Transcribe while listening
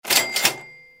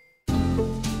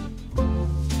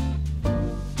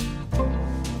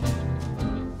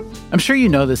I'm sure you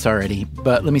know this already,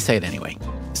 but let me say it anyway.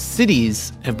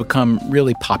 Cities have become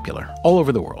really popular all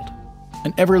over the world.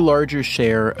 An ever larger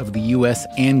share of the U.S.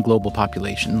 and global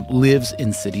population lives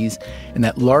in cities, and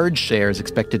that large share is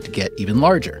expected to get even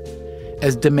larger.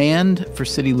 As demand for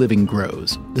city living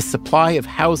grows, the supply of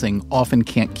housing often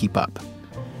can't keep up,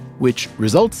 which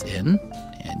results in,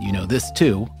 and you know this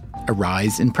too, a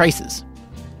rise in prices.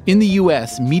 In the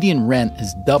U.S., median rent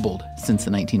has doubled since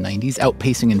the 1990s,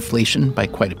 outpacing inflation by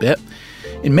quite a bit.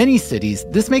 In many cities,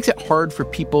 this makes it hard for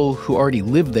people who already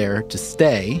live there to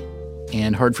stay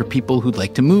and hard for people who'd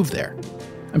like to move there.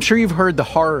 I'm sure you've heard the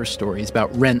horror stories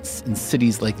about rents in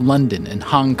cities like London and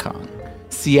Hong Kong,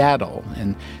 Seattle,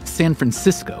 and San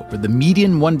Francisco, where the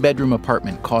median one-bedroom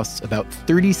apartment costs about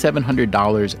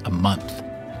 $3,700 a month.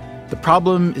 The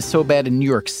problem is so bad in New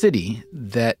York City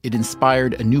that it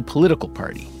inspired a new political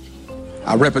party.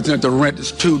 I represent the rent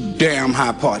is too damn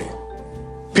high party.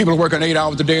 People are working 8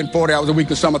 hours a day and 40 hours a week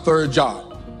and some a third job.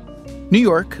 New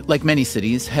York, like many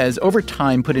cities, has over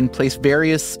time put in place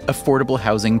various affordable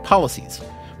housing policies.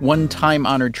 One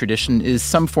time-honored tradition is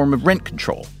some form of rent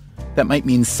control. That might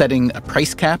mean setting a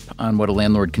price cap on what a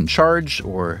landlord can charge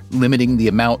or limiting the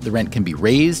amount the rent can be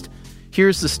raised.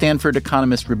 Here's the Stanford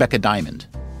economist Rebecca Diamond.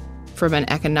 From an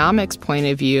economics point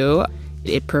of view,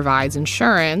 it provides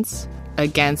insurance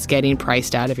against getting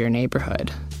priced out of your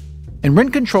neighborhood. And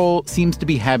rent control seems to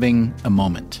be having a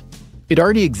moment. It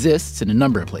already exists in a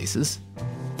number of places.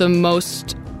 The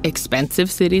most expensive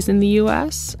cities in the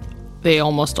U.S., they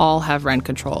almost all have rent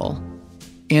control.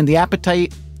 And the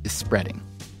appetite is spreading.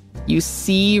 You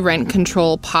see rent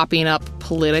control popping up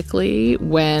politically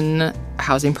when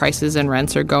housing prices and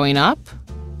rents are going up.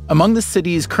 Among the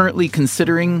cities currently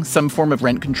considering some form of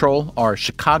rent control are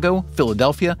Chicago,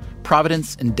 Philadelphia,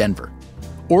 Providence, and Denver.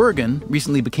 Oregon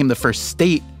recently became the first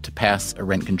state to pass a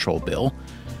rent control bill.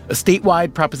 A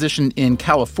statewide proposition in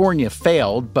California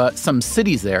failed, but some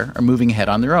cities there are moving ahead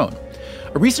on their own.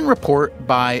 A recent report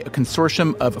by a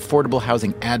consortium of affordable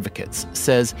housing advocates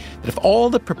says that if all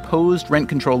the proposed rent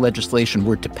control legislation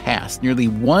were to pass, nearly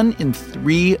 1 in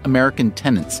 3 American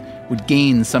tenants would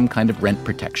gain some kind of rent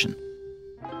protection.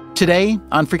 Today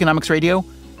on Freakonomics Radio,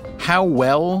 how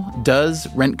well does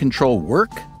rent control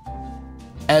work?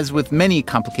 As with many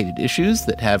complicated issues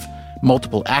that have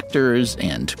multiple actors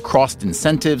and crossed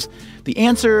incentives, the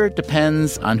answer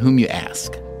depends on whom you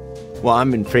ask. Well,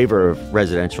 I'm in favor of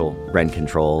residential rent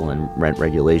control and rent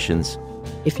regulations.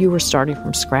 If you were starting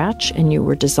from scratch and you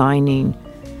were designing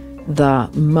the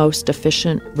most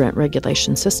efficient rent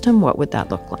regulation system, what would that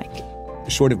look like?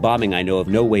 Short of bombing, I know of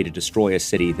no way to destroy a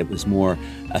city that was more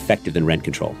effective than rent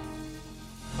control.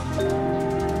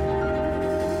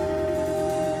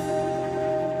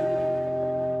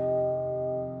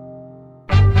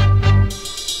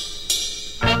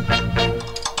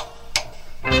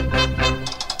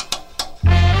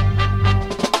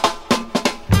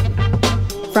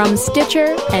 From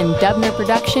Stitcher and Dubner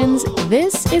Productions,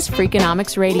 this is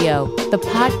Freakonomics Radio, the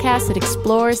podcast that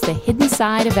explores the hidden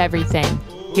side of everything.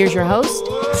 Here's your host,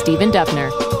 Stephen Dubner.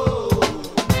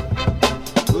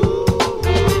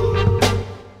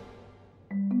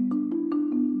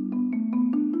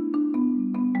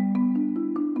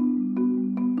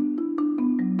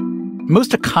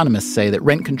 Most economists say that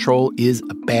rent control is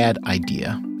a bad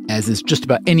idea, as is just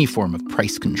about any form of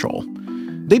price control.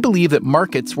 They believe that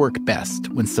markets work best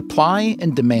when supply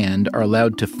and demand are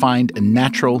allowed to find a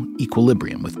natural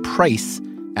equilibrium, with price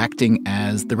acting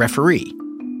as the referee.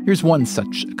 Here's one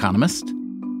such economist.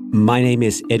 My name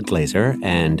is Ed Glazer,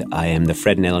 and I am the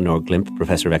Fred and Eleanor Glimp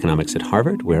Professor of Economics at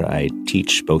Harvard, where I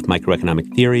teach both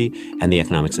microeconomic theory and the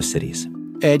economics of cities.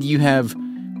 Ed, you have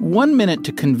 1 minute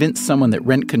to convince someone that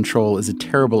rent control is a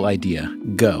terrible idea.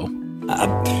 Go.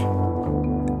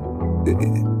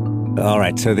 All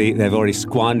right, so they've already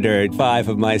squandered 5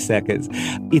 of my seconds.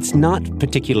 It's not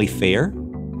particularly fair.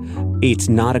 It's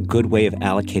not a good way of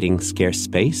allocating scarce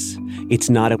space. It's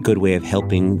not a good way of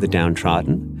helping the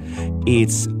downtrodden.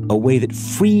 It's a way that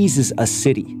freezes a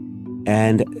city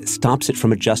and stops it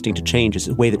from adjusting to change. It's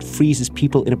a way that freezes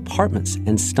people in apartments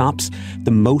and stops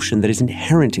the motion that is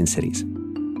inherent in cities.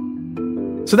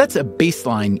 So that's a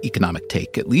baseline economic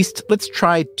take, at least. Let's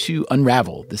try to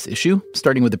unravel this issue,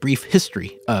 starting with a brief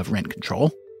history of rent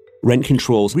control. Rent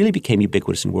controls really became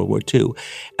ubiquitous in World War II.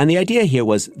 And the idea here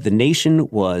was the nation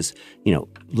was,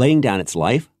 laying down its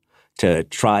life to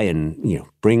try and,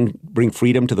 bring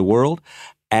freedom to the world.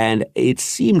 And it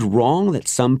seemed wrong that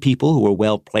some people who were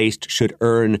well-placed should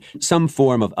earn some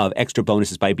form of extra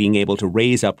bonuses by being able to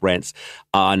raise up rents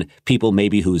on people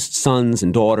maybe whose sons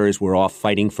and daughters were off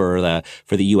fighting for the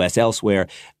U.S. elsewhere.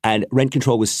 And rent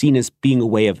control was seen as being a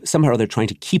way of somehow or other trying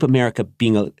to keep America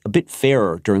being a bit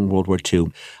fairer during World War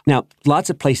II. Now, lots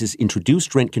of places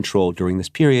introduced rent control during this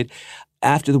period.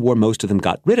 After the war, most of them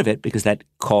got rid of it because that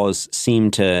cause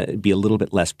seemed to be a little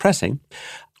bit less pressing.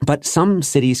 But some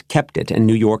cities kept it, and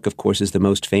New York, of course, is the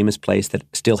most famous place that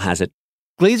still has it.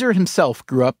 Glazer himself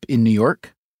grew up in New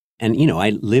York. And, I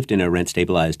lived in a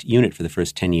rent-stabilized unit for the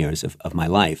first 10 years of my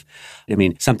life. I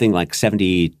mean, something like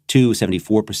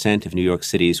 74% of New York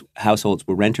City's households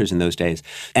were renters in those days.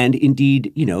 And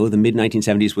indeed, the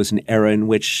mid-1970s was an era in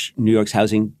which New York's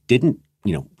housing didn't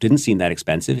seem that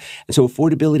expensive. And so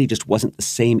affordability just wasn't the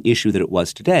same issue that it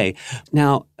was today.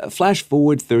 Now, flash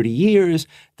forward 30 years,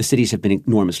 the cities have been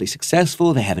enormously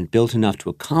successful. They haven't built enough to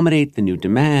accommodate the new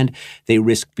demand. They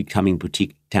risk becoming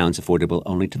boutique towns affordable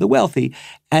only to the wealthy.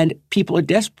 And people are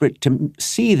desperate to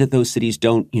see that those cities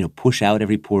don't, push out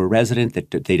every poor resident,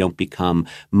 that they don't become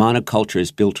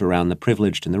monocultures built around the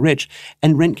privileged and the rich.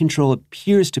 And rent control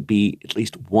appears to be at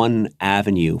least one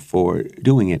avenue for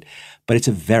doing it. But it's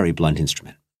a very blunt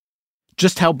instrument.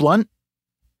 Just how blunt?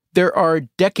 There are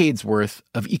decades worth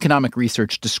of economic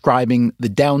research describing the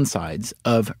downsides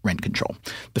of rent control.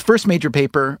 The first major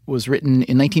paper was written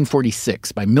in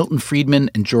 1946 by Milton Friedman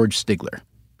and George Stigler.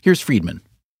 Here's Friedman.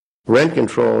 Rent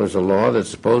control is a law that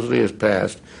supposedly is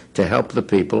passed to help the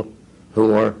people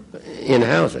who are in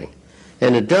housing.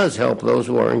 And it does help those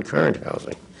who are in current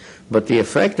housing. But the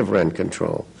effect of rent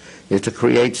control is to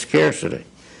create scarcity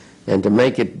and to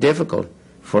make it difficult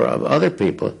for other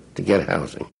people to get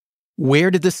housing.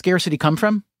 Where did this scarcity come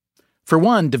from? For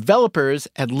one, developers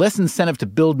had less incentive to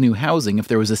build new housing if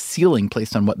there was a ceiling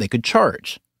placed on what they could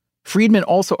charge. Friedman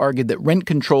also argued that rent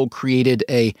control created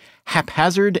a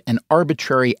haphazard and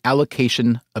arbitrary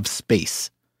allocation of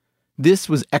space. This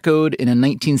was echoed in a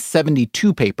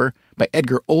 1972 paper by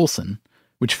Edgar Olson,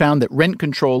 which found that rent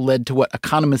control led to what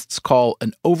economists call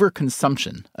an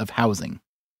overconsumption of housing.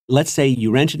 Let's say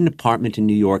you rented an apartment in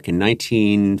New York in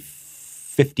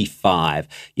 1955.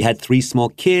 You had 3 small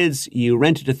kids. You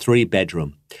rented a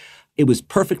 3-bedroom. It was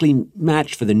perfectly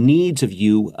matched for the needs of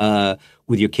you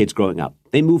with your kids growing up.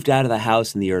 They moved out of the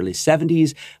house in the early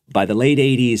 70s. By the late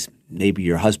 80s, maybe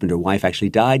your husband or wife actually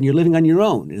died, and you're living on your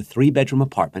own in a 3-bedroom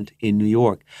apartment in New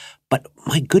York. But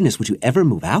my goodness, would you ever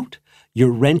move out? Your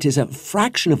rent is a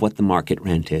fraction of what the market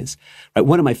rent is. Right?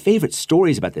 One of my favorite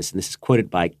stories about this, and this is quoted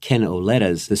by Ken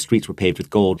Oletta's The Streets Were Paved with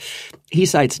Gold, he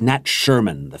cites Nat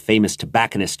Sherman, the famous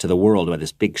tobacconist to the world, about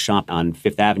this big shop on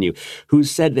Fifth Avenue, who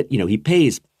said that, he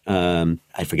pays, I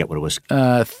forget what it was.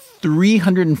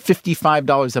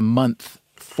 $355 a month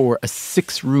for a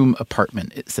 6-room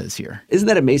apartment, it says here. Isn't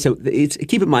that amazing? So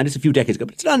keep in mind, it's a few decades ago,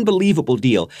 but it's an unbelievable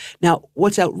deal. Now,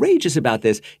 what's outrageous about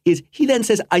this is he then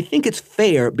says, I think it's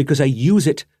fair because I use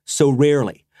it so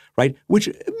rarely, right? Which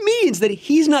means that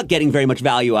he's not getting very much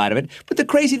value out of it. But the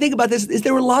crazy thing about this is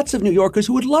there were lots of New Yorkers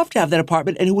who would love to have that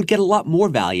apartment and who would get a lot more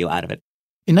value out of it.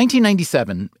 In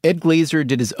 1997, Ed Glazer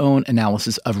did his own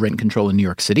analysis of rent control in New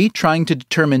York City, trying to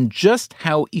determine just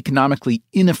how economically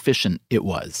inefficient it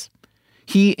was.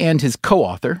 He and his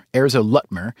co-author, Erzo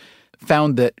Lutmer,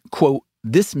 found that, quote,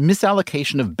 this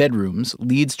misallocation of bedrooms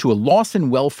leads to a loss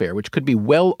in welfare which could be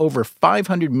well over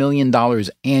 $500 million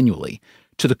annually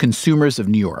to the consumers of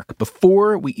New York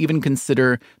before we even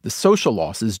consider the social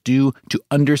losses due to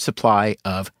undersupply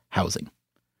of housing.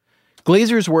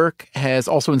 Glazer's work has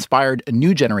also inspired a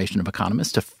new generation of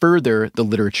economists to further the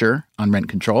literature on rent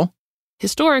control.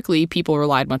 Historically, people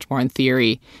relied much more on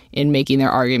theory in making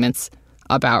their arguments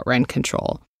about rent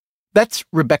control. That's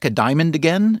Rebecca Diamond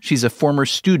again. She's a former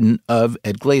student of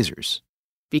Ed Glazer's.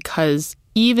 Because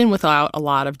even without a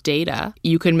lot of data,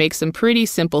 you can make some pretty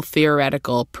simple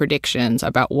theoretical predictions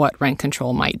about what rent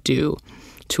control might do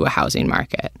to a housing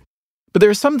market. But there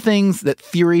are some things that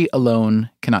theory alone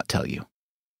cannot tell you.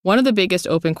 One of the biggest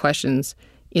open questions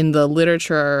in the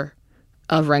literature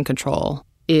of rent control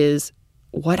is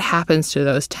what happens to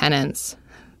those tenants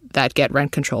that get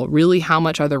rent control? Really, how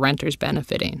much are the renters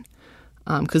benefiting?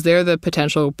 Because they're the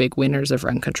potential big winners of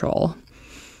rent control.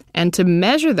 And to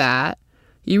measure that,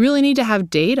 you really need to have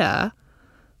data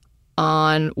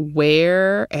on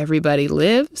where everybody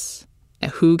lives, and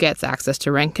who gets access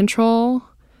to rent control,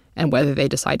 and whether they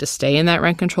decide to stay in that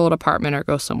rent-controlled apartment or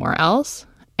go somewhere else.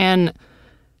 And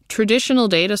traditional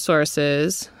data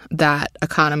sources that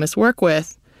economists work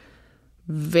with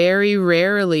very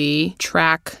rarely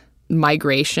track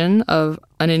migration of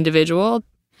an individual.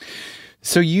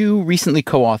 So you recently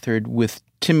co-authored with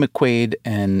Tim McQuaid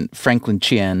and Franklin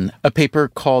Chien, a paper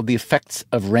called The Effects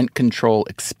of Rent Control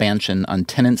Expansion on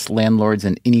Tenants, Landlords,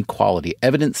 and Inequality,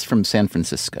 Evidence from San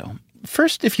Francisco.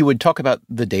 First, if you would talk about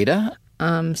the data.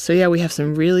 We have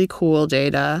some really cool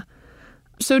data.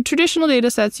 So traditional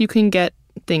data sets, you can get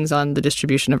things on the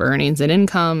distribution of earnings and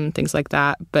income, things like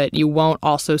that, but you won't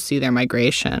also see their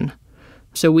migration.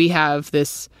 So we have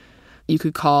this, you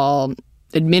could call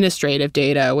administrative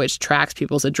data, which tracks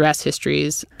people's address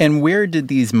histories. And where did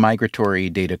these migratory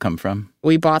data come from?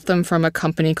 We bought them from a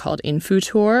company called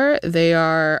Infutor. They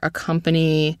are a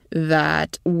company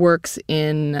that works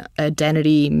in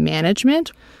identity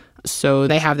management. So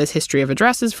they have this history of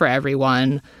addresses for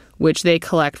everyone, which they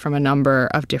collect from a number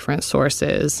of different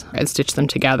sources and stitch them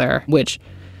together, which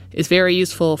is very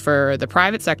useful for the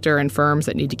private sector and firms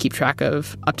that need to keep track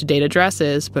of up-to-date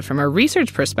addresses. But from a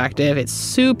research perspective, it's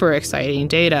super exciting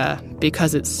data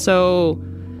because it's so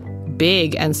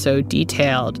big and so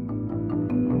detailed.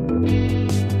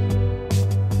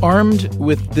 Armed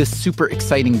with this super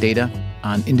exciting data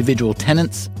on individual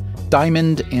tenants,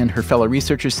 Diamond and her fellow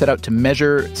researchers set out to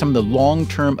measure some of the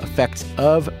long-term effects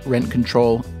of rent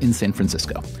control in San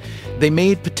Francisco. They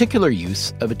made particular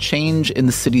use of a change in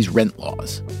the city's rent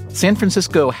laws. San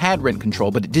Francisco had rent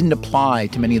control, but it didn't apply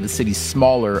to many of the city's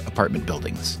smaller apartment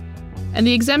buildings. And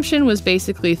the exemption was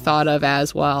basically thought of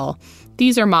as, well,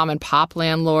 these are mom-and-pop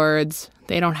landlords.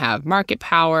 They don't have market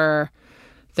power.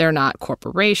 They're not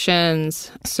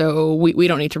corporations. So we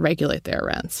don't need to regulate their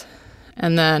rents.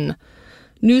 And then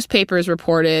newspapers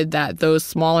reported that those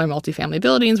smaller multifamily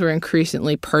buildings were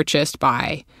increasingly purchased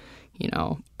by,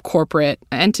 corporate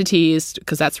entities,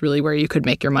 because that's really where you could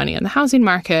make your money in the housing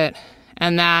market.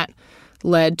 And that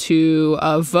led to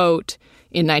a vote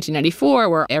in 1994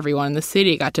 where everyone in the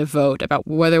city got to vote about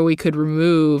whether we could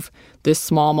remove this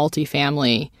small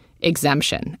multifamily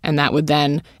exemption. And that would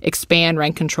then expand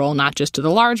rent control not just to the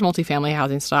large multifamily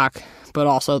housing stock, but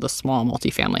also the small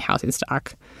multifamily housing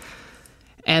stock.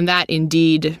 And that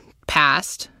indeed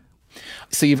passed.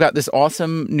 So you've got this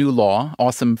awesome new law,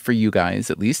 awesome for you guys,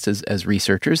 at least as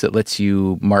researchers, that lets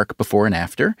you mark before and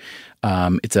after.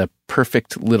 It's a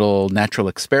perfect little natural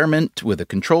experiment with a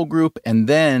control group. And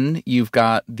then you've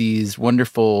got these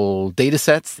wonderful data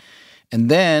sets. And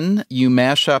then you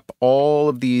mash up all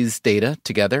of these data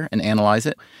together and analyze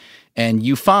it. And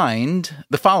you find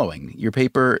the following. Your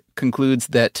paper concludes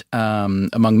that,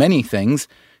 among many things,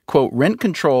 quote, rent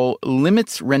control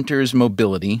limits renters'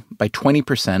 mobility by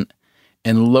 20%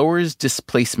 and lowers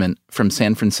displacement from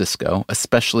San Francisco,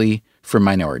 especially for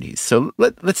minorities. So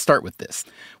let's start with this.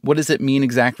 What does it mean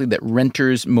exactly that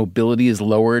renters' mobility is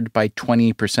lowered by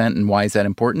 20%, and why is that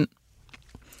important?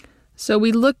 So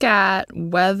we look at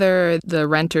whether the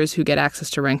renters who get access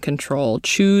to rent control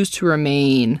choose to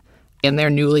remain in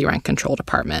their newly rent-controlled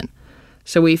apartment.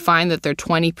 So we find that they're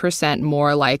 20%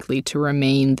 more likely to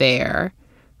remain there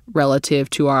relative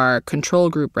to our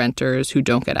control group renters who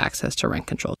don't get access to rent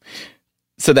control.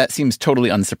 So that seems totally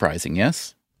unsurprising,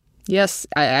 yes? Yes,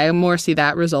 I more see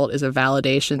that result as a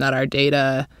validation that our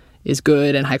data is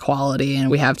good and high quality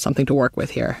and we have something to work with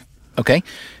here. Okay.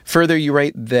 Further, you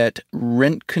write that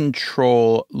rent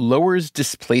control lowers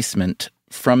displacement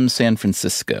from San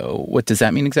Francisco. What does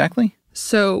that mean exactly?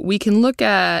 So we can look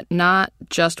at not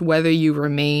just whether you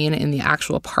remain in the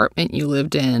actual apartment you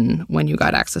lived in when you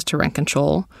got access to rent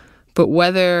control, but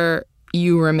whether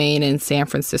you remain in San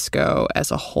Francisco as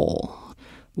a whole.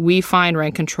 We find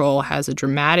rent control has a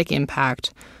dramatic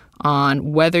impact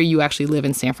on whether you actually live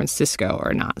in San Francisco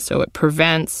or not. So it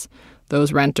prevents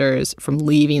those renters from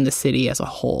leaving the city as a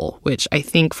whole, which I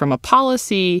think from a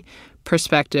policy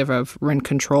perspective of rent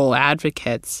control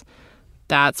advocates,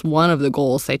 that's one of the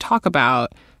goals they talk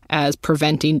about as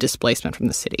preventing displacement from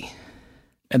the city.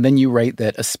 And then you write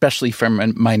that especially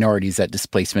from minorities, that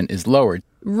displacement is lowered.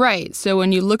 Right. So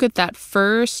when you look at that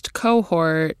first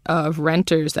cohort of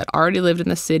renters that already lived in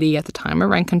the city at the time of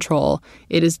rent control,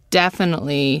 it is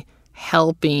definitely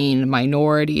helping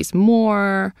minorities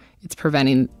more. It's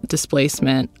preventing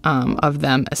displacement of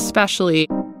them especially.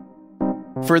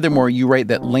 Furthermore, you write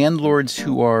that landlords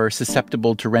who are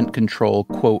susceptible to rent control,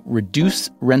 quote, reduce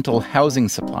rental housing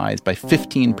supplies by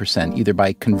 15%, either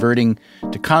by converting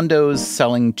to condos,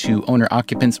 selling to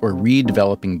owner-occupants, or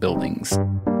redeveloping buildings.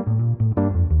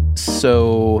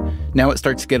 So now it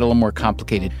starts to get a little more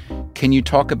complicated. Can you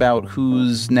talk about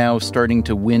who's now starting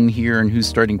to win here and who's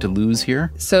starting to lose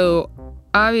here? So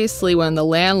obviously when the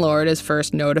landlord is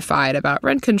first notified about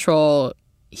rent control,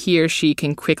 he or she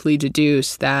can quickly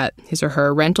deduce that his or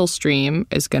her rental stream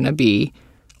is going to be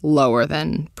lower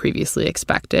than previously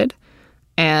expected.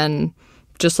 And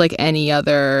just like any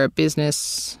other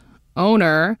business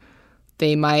owner,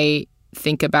 They might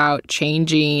think about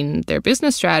changing their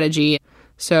business strategy.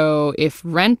 So if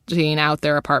renting out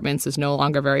their apartments is no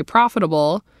longer very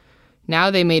profitable,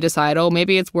 now they may decide,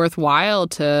 maybe it's worthwhile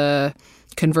to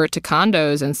convert to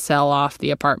condos and sell off the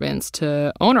apartments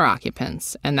to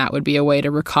owner-occupants. And that would be a way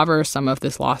to recover some of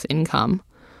this lost income.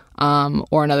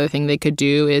 Or another thing they could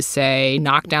do is, say,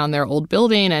 knock down their old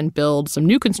building and build some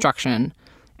new construction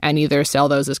and either sell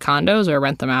those as condos or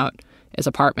rent them out as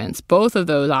apartments. Both of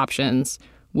those options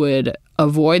would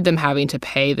avoid them having to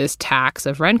pay this tax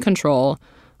of rent control,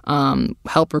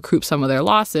 help recoup some of their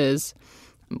losses,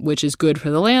 which is good for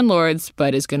the landlords,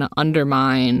 but is going to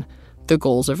undermine the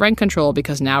goals of rent control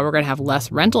because now we're going to have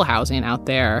less rental housing out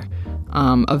there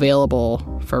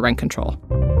available for rent control.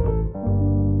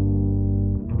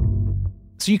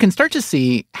 So you can start to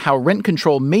see how rent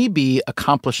control may be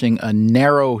accomplishing a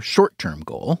narrow short-term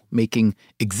goal, making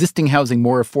existing housing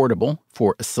more affordable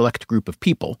for a select group of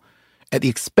people, at the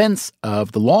expense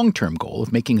of the long-term goal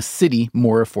of making a city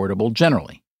more affordable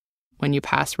generally. When you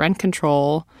pass rent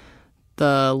control,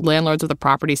 the landlords of the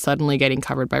property suddenly getting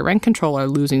covered by rent control are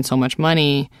losing so much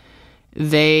money,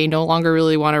 they no longer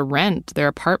really want to rent their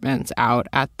apartments out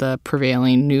at the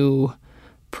prevailing new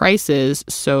prices,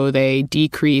 so they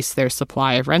decrease their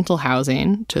supply of rental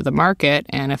housing to the market,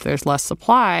 and if there's less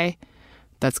supply,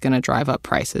 that's going to drive up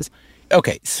prices.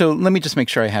 Okay, so let me just make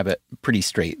sure I have it pretty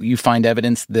straight. You find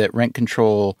evidence that rent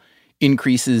control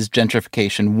increases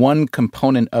gentrification, one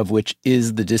component of which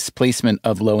is the displacement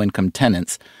of low-income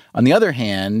tenants. On the other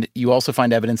hand, you also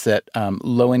find evidence that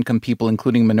low-income people,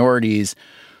 including minorities,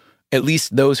 at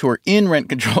least those who are in rent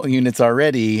control units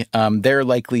already, they're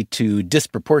likely to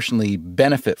disproportionately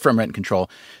benefit from rent control.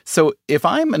 So if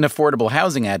I'm an affordable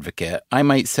housing advocate, I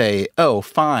might say,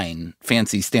 fine,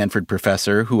 fancy Stanford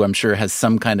professor, who I'm sure has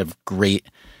some kind of great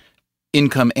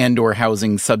income and or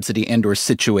housing subsidy and or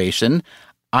situation.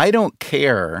 I don't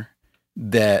care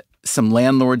that some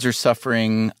landlords are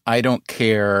suffering. I don't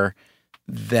care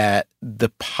that the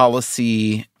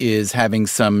policy is having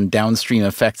some downstream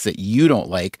effects that you don't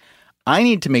like. I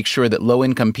need to make sure that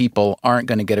low-income people aren't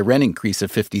going to get a rent increase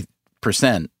of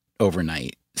 50%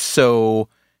 overnight. So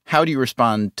how do you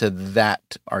respond to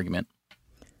that argument?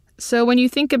 So when you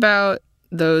think about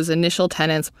those initial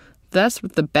tenants, that's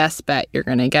the best bet you're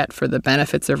going to get for the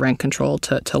benefits of rent control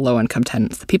to low-income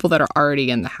tenants, the people that are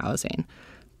already in the housing.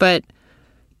 But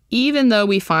even though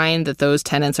we find that those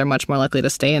tenants are much more likely to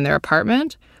stay in their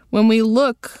apartment, when we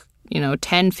look,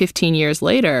 10, 15 years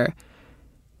later,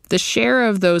 the share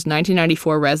of those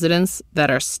 1994 residents that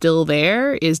are still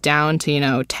there is down to,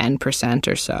 10%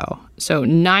 or so. So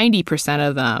 90%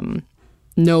 of them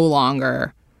no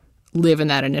longer live in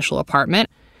that initial apartment.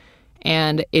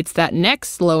 And it's that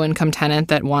next low-income tenant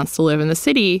that wants to live in the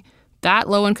city. That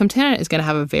low-income tenant is going to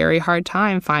have a very hard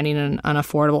time finding an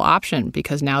affordable option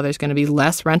because now there's going to be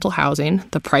less rental housing.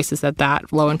 The prices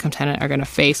that low-income tenant are going to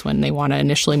face when they want to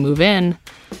initially move in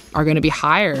are going to be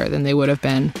higher than they would have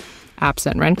been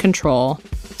absent rent control.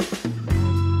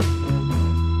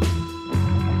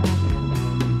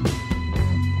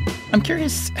 I'm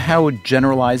curious how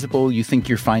generalizable you think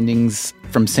your findings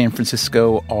from San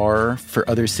Francisco are for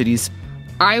other cities.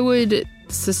 I would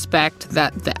suspect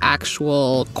that the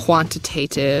actual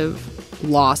quantitative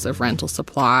loss of rental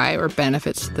supply or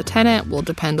benefits to the tenant will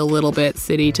depend a little bit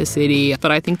city to city. But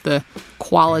I think the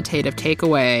qualitative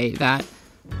takeaway that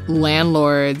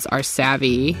landlords are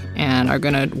savvy and are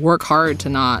going to work hard to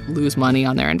not lose money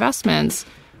on their investments,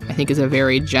 I think is a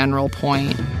very general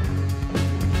point.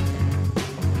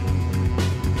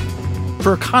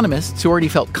 For economists who already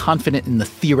felt confident in the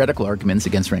theoretical arguments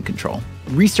against rent control,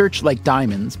 research like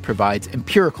Diamond's provides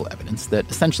empirical evidence that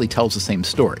essentially tells the same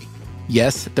story.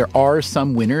 Yes, there are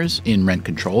some winners in rent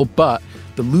control, but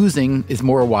the losing is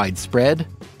more widespread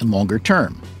and longer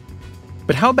term.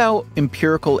 But how about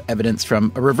empirical evidence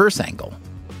from a reverse angle?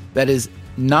 That is,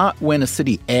 not when a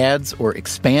city adds or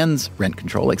expands rent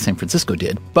control like San Francisco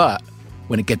did, but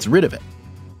when it gets rid of it.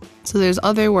 So there's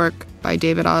other work by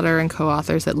David Otter and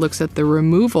co-authors that looks at the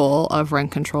removal of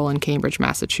rent control in Cambridge,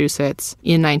 Massachusetts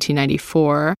in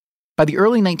 1994. By the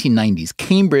early 1990s,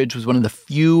 Cambridge was one of the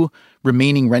few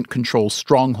remaining rent control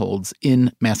strongholds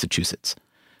in Massachusetts.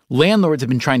 Landlords have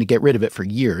been trying to get rid of it for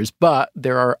years, but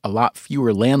there are a lot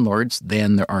fewer landlords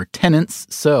than there are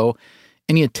tenants, so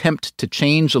any attempt to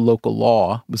change the local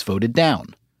law was voted down.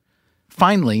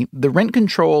 Finally, the rent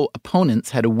control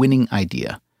opponents had a winning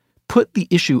idea. Put the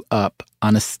issue up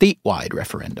on a statewide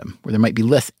referendum where there might be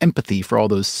less empathy for all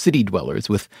those city dwellers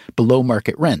with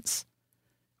below-market rents.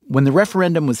 When the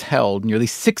referendum was held, nearly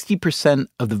 60%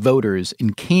 of the voters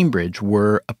in Cambridge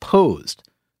were opposed,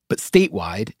 but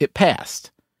statewide it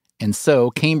passed. and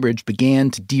so Cambridge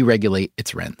began to deregulate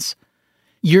its rents.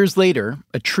 Years later,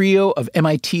 a trio of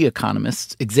MIT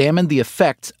economists examined the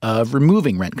effects of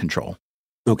removing rent control.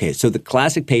 Okay, so the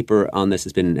classic paper on this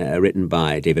has been written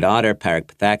by David Otter, Parag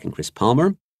Pathak, and Chris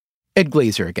Palmer. Ed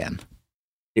Glazer again.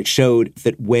 It showed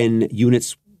that when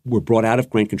units were brought out of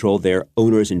rent control, their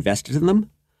owners invested in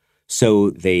them. So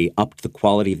they upped the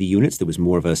quality of the units. There was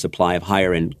more of a supply of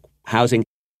higher-end housing.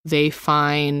 They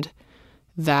find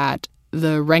that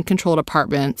the rent-controlled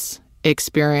apartments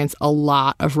experience a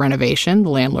lot of renovation. The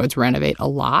landlords renovate a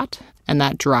lot, and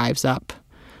that drives up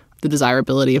the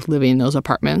desirability of living in those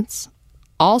apartments.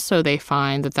 Also, they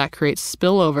find that that creates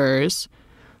spillovers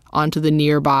onto the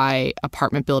nearby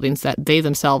apartment buildings that they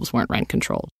themselves weren't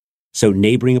rent-controlled. So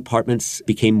neighboring apartments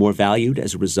became more valued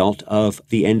as a result of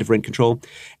the end of rent control.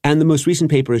 And the most recent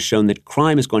paper has shown that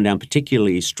crime has gone down,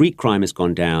 particularly street crime has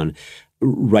gone down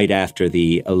right after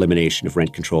the elimination of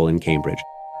rent control in Cambridge.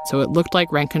 So it looked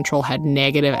like rent control had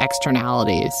negative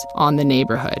externalities on the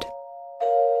neighborhood.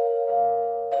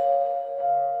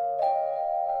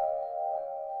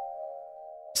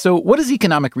 So what does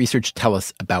economic research tell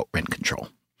us about rent control?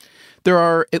 There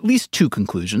are at least two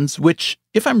conclusions, which,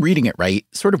 if I'm reading it right,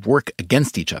 sort of work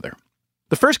against each other.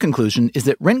 The first conclusion is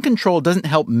that rent control doesn't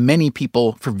help many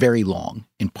people for very long,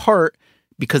 in part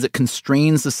because it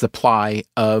constrains the supply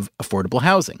of affordable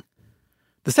housing.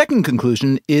 The second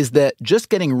conclusion is that just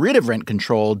getting rid of rent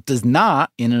control does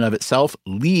not, in and of itself,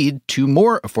 lead to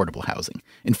more affordable housing.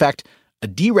 In fact, a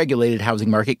deregulated housing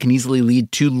market can easily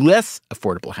lead to less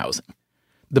affordable housing.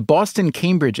 The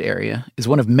Boston-Cambridge area is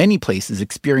one of many places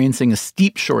experiencing a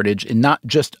steep shortage in not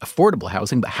just affordable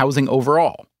housing, but housing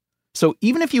overall. So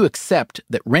even if you accept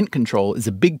that rent control is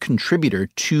a big contributor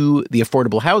to the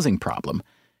affordable housing problem,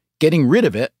 getting rid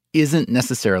of it isn't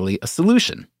necessarily a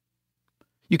solution.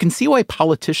 You can see why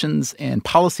politicians and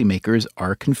policymakers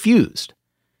are confused.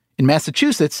 In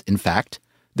Massachusetts, in fact,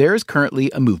 there is currently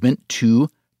a movement to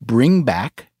bring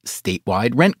back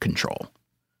statewide rent control.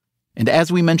 And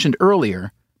as we mentioned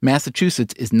earlier,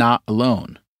 Massachusetts is not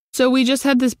alone. So we just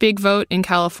had this big vote in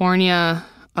California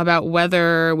about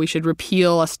whether we should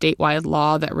repeal a statewide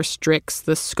law that restricts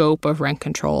the scope of rent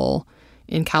control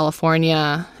in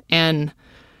California. And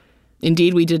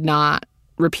indeed, we did not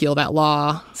repeal that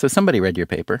law. So somebody read your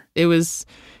paper. It was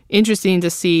interesting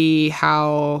to see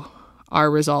how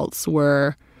our results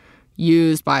were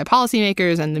used by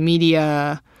policymakers and the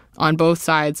media on both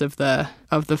sides of the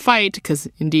fight, because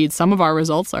indeed some of our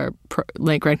results are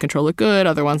make rent control look good,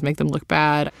 other ones make them look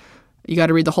bad. You got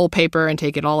to read the whole paper and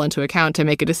take it all into account to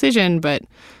make a decision, but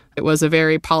it was a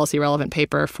very policy-relevant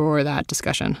paper for that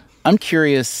discussion. I'm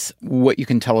curious what you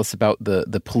can tell us about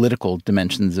the political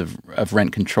dimensions of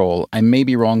rent control. I may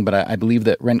be wrong, but I believe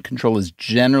that rent control is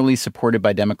generally supported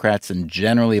by Democrats and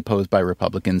generally opposed by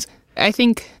Republicans. I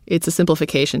think it's a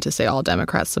simplification to say all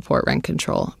Democrats support rent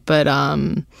control. But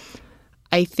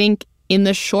I think in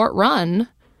the short run,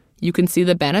 you can see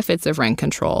the benefits of rent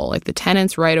control. Like the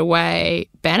tenants right away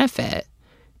benefit.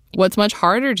 What's much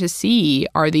harder to see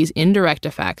are these indirect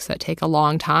effects that take a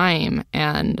long time,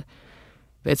 and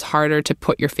it's harder to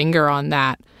put your finger on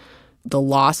that. The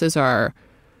losses are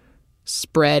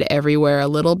spread everywhere a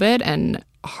little bit and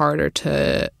harder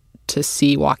to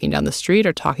see walking down the street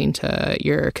or talking to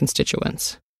your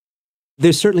constituents.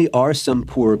 There certainly are some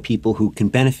poor people who can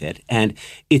benefit, and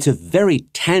it's a very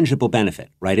tangible benefit,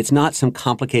 right? It's not some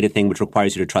complicated thing which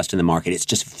requires you to trust in the market. It's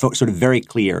just sort of very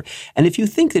clear. And if you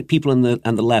think that people on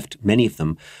the left, many of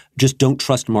them, just don't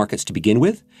trust markets to begin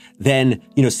with, then,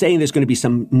 saying there's going to be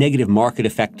some negative market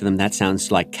effect to them, that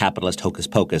sounds like capitalist hocus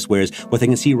pocus. Whereas what they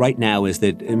can see right now is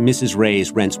that Mrs.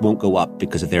 Ray's rents won't go up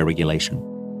because of their regulation.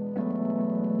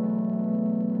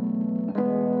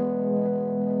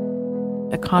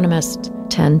 Economists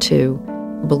tend to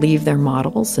believe their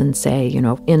models and say,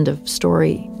 end of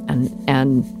story,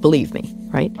 and believe me,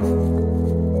 right?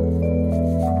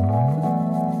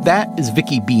 That is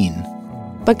Vicky Bean.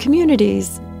 But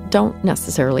communities don't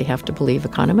necessarily have to believe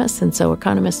economists, and so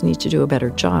economists need to do a better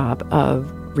job of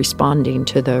responding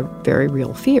to the very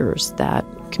real fears that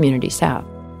communities have.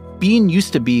 Bean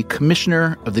used to be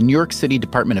commissioner of the New York City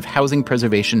Department of Housing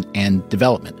Preservation and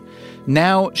Development.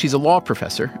 Now she's a law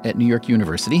professor at New York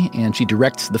University, and she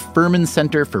directs the Furman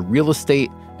Center for Real Estate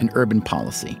and Urban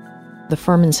Policy. The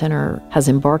Furman Center has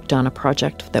embarked on a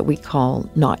project that we call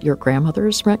Not Your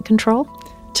Grandmother's Rent Control,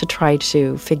 to try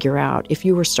to figure out if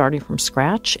you were starting from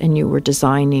scratch and you were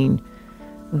designing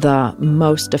the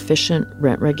most efficient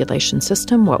rent regulation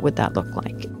system, what would that look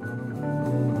like?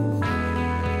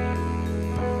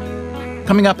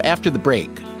 Coming up after the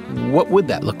break, what would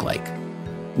that look like?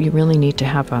 You really need to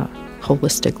have a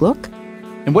holistic look.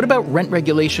 And what about rent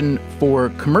regulation for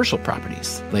commercial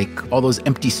properties, like all those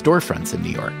empty storefronts in New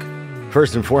York?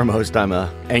 First and foremost, I'm an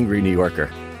angry New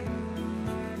Yorker.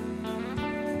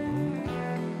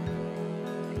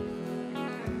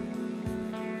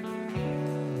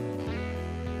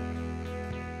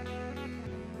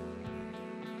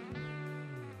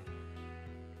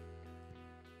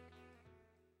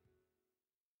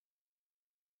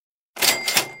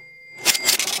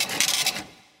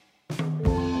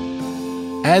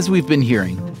 As we've been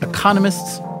hearing,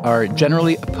 economists are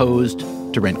generally opposed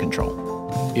to rent control.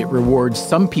 It rewards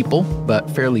some people,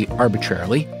 but fairly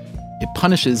arbitrarily. It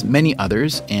punishes many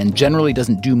others and generally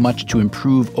doesn't do much to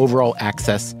improve overall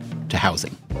access to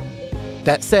housing.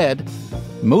 That said,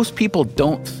 most people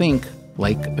don't think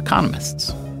like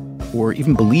economists or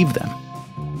even believe them,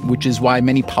 which is why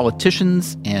many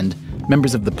politicians and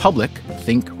members of the public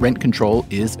think rent control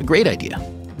is a great idea.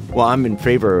 Well, I'm in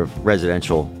favor of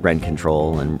residential rent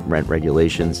control and rent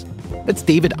regulations. That's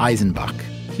David Eisenbach.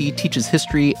 He teaches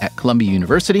history at Columbia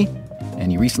University,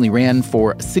 and he recently ran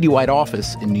for a citywide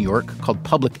office in New York called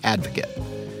Public Advocate.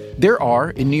 There are,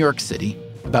 in New York City,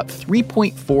 about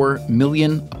 3.4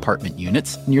 million apartment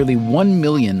units, nearly 1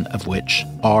 million of which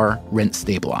are rent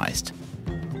stabilized.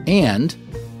 And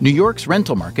New York's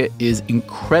rental market is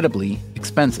incredibly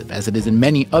expensive, as it is in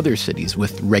many other cities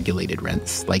with regulated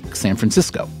rents, like San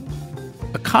Francisco.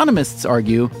 Economists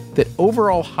argue that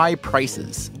overall high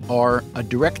prices are a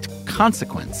direct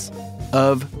consequence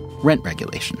of rent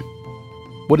regulation.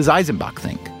 What does Eisenbach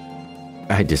think?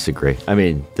 I disagree. I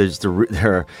mean,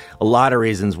 there are a lot of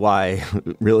reasons why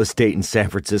real estate in San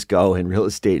Francisco and real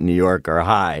estate in New York are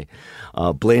high.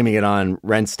 Blaming it on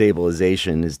rent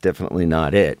stabilization is definitely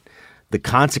not it. The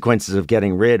consequences of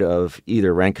getting rid of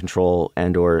either rent control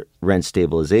and or rent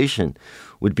stabilization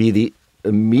would be the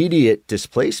immediate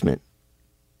displacement,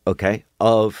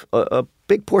 of a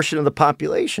big portion of the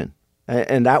population.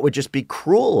 And that would just be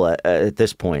cruel at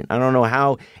this point. I don't know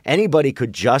how anybody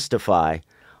could justify,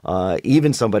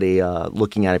 even somebody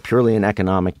looking at it purely in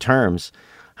economic terms,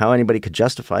 how anybody could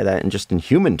justify that in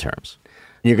human terms.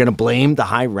 You're going to blame the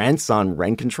high rents on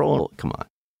rent control? Come on.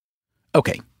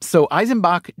 Okay, so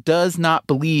Eisenbach does not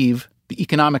believe the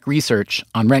economic research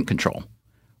on rent control.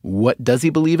 What does he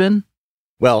believe in?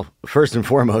 Well, first and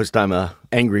foremost, I'm an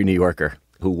angry New Yorker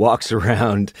who walks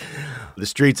around the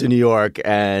streets of New York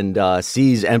and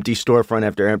sees empty storefront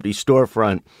after empty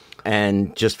storefront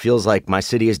and just feels like my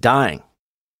city is dying.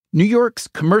 New York's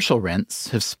commercial rents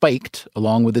have spiked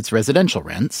along with its residential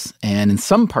rents, and in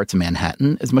some parts of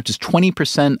Manhattan, as much as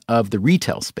 20% of the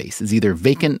retail space is either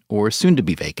vacant or soon to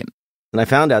be vacant. And I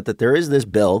found out that there is this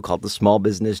bill called the Small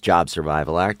Business Job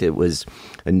Survival Act. It was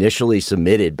initially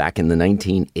submitted back in the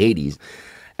 1980s.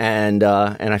 And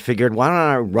I figured, why don't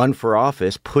I run for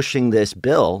office pushing this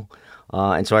bill?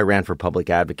 And so I ran for public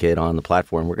advocate on the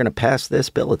platform. We're going to pass this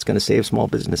bill. It's going to save small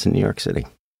business in New York City.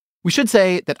 We should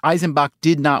say that Eisenbach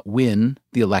did not win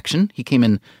the election. He came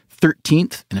in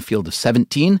 13th in a field of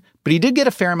 17, but he did get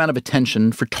a fair amount of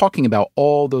attention for talking about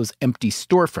all those empty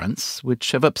storefronts,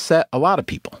 which have upset a lot of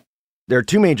people. There are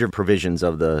two major provisions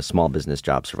of the Small Business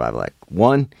Job Survival Act.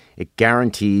 One, it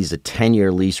guarantees a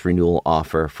 10-year lease renewal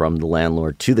offer from the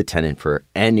landlord to the tenant for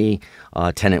any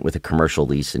tenant with a commercial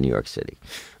lease in New York City.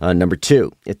 Number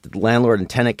two, if the landlord and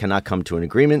tenant cannot come to an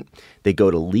agreement, they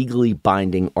go to legally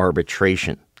binding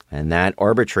arbitration. And that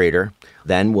arbitrator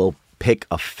then will pick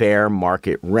a fair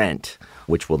market rent,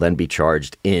 which will then be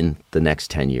charged in the next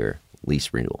 10-year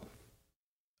lease renewal.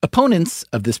 Opponents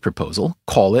of this proposal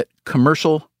call it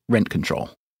commercial rent control.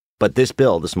 But this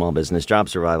bill, the Small Business Job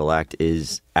Survival Act,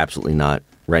 is absolutely not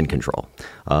rent control.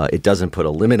 It doesn't put a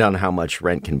limit on how much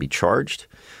rent can be charged,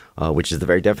 which is the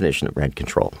very definition of rent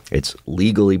control. It's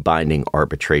legally binding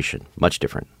arbitration, much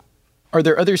different. Are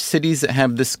there other cities that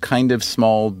have this kind of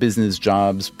small business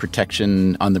jobs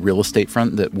protection on the real estate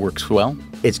front that works well?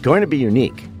 It's going to be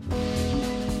unique.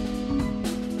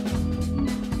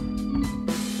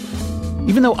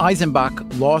 Even though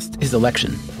Eisenbach lost his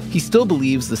election, he still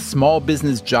believes the Small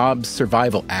Business Jobs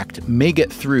Survival Act may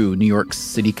get through New York's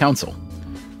City Council.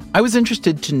 I was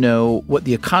interested to know what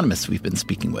the economists we've been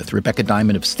speaking with, Rebecca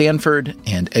Diamond of Stanford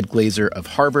and Ed Glazer of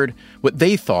Harvard, what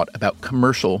they thought about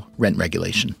commercial rent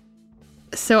regulation.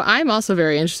 So I'm also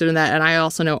very interested in that, and I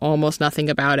also know almost nothing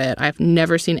about it. I've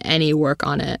never seen any work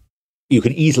on it. You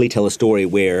could easily tell a story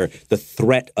where the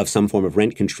threat of some form of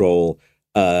rent control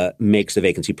makes the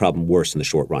vacancy problem worse in the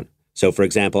short run. So, for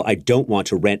example, I don't want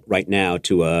to rent right now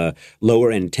to a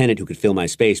lower-end tenant who could fill my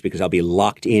space because I'll be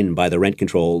locked in by the rent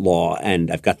control law and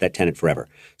I've got that tenant forever.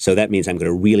 So that means I'm going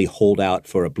to really hold out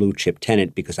for a blue-chip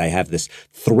tenant because I have this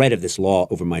threat of this law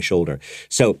over my shoulder.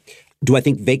 So Do I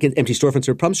think vacant, empty storefronts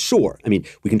are a problem? Sure. I mean,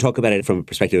 we can talk about it from a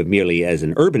perspective of merely as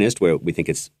an urbanist, where we think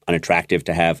it's unattractive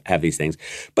to have these things.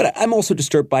 But I'm also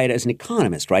disturbed by it as an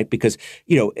economist, right? Because,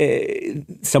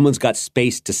 someone's got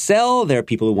space to sell. There are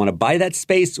people who want to buy that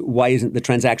space. Why isn't the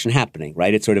transaction happening,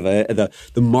 right? It's sort of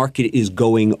the market is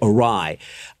going awry.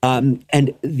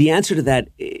 And the answer to that,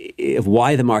 of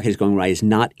why the market is going awry, is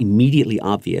not immediately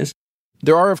obvious.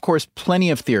 There are, of course,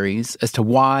 plenty of theories as to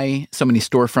why so many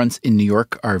storefronts in New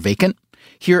York are vacant.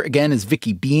 Here again is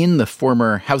Vicki Bean, the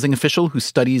former housing official who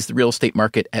studies the real estate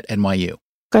market at NYU.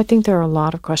 I think there are a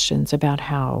lot of questions about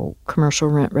how commercial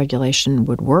rent regulation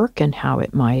would work and how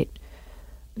it might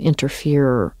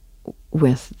interfere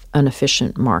with an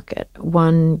efficient market.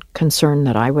 One concern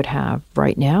that I would have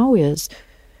right now is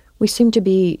we seem to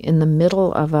be in the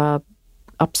middle of a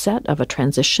upset, of a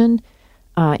transition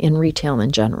in retail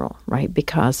in general, right?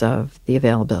 Because of the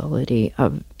availability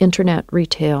of internet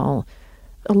retail,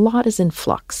 a lot is in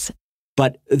flux.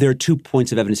 But there are 2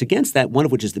 points of evidence against that, one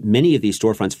of which is that many of these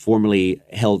storefronts formerly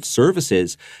held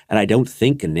services, and I don't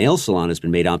think a nail salon has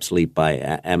been made obsolete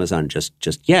by Amazon just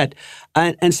yet.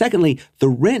 And secondly, the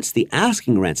rents, the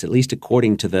asking rents, at least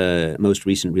according to the most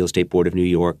recent Real Estate Board of New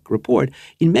York report,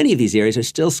 in many of these areas are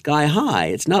still sky high.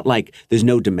 It's not like there's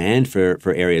no demand for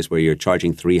areas where you're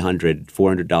charging $300,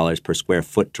 $400 per square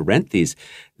foot to rent these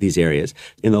areas.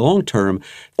 In the long term,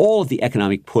 all of the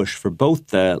economic push for both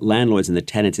the landlords and the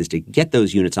tenants is to get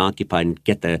those units occupied and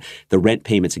get the rent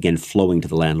payments again flowing to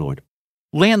the landlord.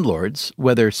 Landlords,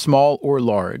 whether small or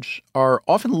large, are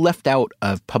often left out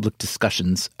of public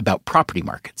discussions about property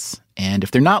markets. And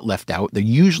if they're not left out, they're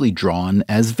usually drawn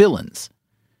as villains.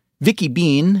 Vicki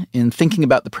Bean, in thinking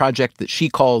about the project that she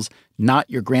calls Not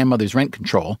Your Grandmother's Rent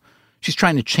Control, she's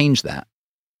trying to change that.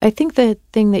 I think the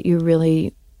thing that you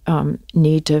really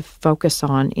need to focus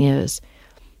on is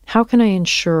how can I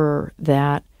ensure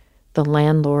that the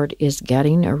landlord is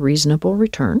getting a reasonable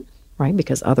return, right?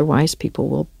 Because otherwise people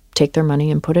will take their money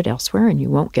and put it elsewhere and you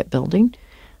won't get building.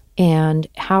 And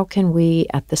how can we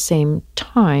at the same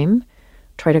time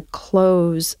try to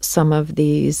close some of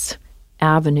these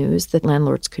avenues that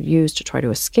landlords could use to try to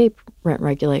escape rent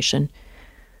regulation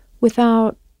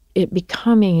without it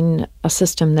becoming a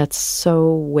system that's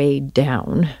so weighed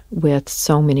down with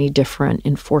so many different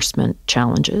enforcement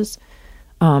challenges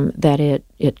that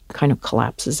it kind of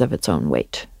collapses of its own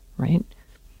weight, right?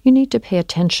 You need to pay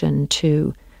attention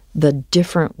to the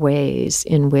different ways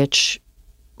in which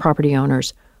property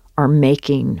owners are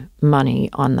making money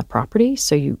on the property.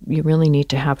 So you really need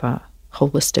to have a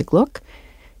holistic look.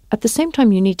 At the same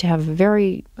time, you need to have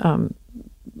very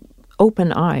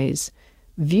open eyes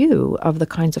view of the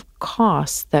kinds of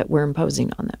costs that we're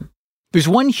imposing on them. There's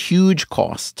one huge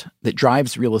cost that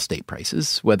drives real estate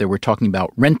prices, whether we're talking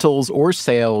about rentals or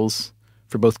sales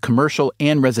for both commercial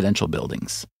and residential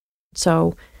buildings.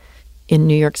 So in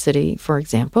New York City, for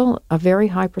example, a very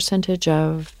high percentage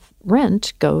of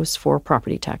rent goes for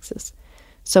property taxes.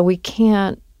 So we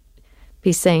can't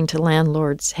be saying to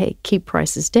landlords, hey, keep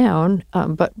prices down,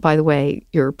 but by the way,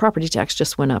 your property tax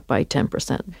just went up by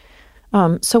 10%.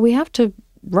 So we have to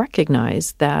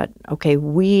recognize that, okay,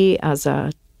 we as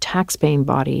a tax-paying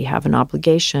body have an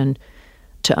obligation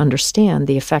to understand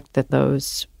the effect that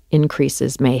those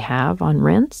increases may have on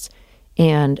rents.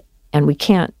 And we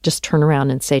can't just turn around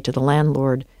and say to the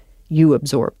landlord, you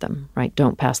absorb them, right?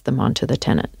 Don't pass them on to the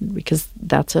tenant, because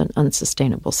that's an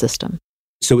unsustainable system.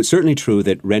 So it's certainly true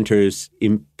that renters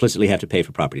implicitly have to pay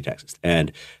for property taxes.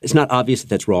 And it's not obvious that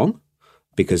that's wrong,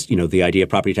 because, the idea of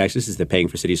property taxes is they're paying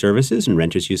for city services, and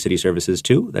renters use city services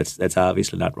too. That's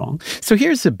obviously not wrong. So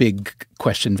here's a big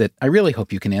question that I really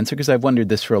hope you can answer, because I've wondered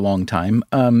this for a long time.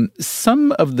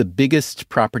 Some of the biggest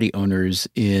property owners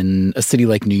in a city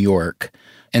like New York,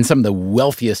 and some of the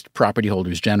wealthiest property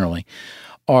holders generally,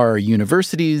 are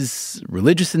universities,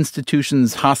 religious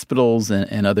institutions, hospitals,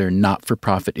 and other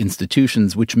not-for-profit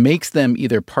institutions, which makes them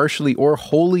either partially or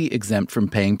wholly exempt from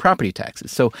paying property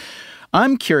taxes. So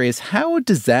I'm curious, how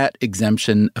does that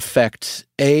exemption affect,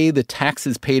 A, the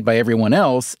taxes paid by everyone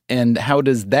else, and how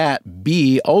does that,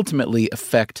 B, ultimately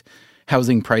affect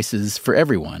housing prices for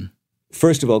everyone?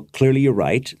 First of all, clearly you're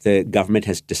right. The government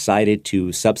has decided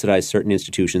to subsidize certain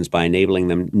institutions by enabling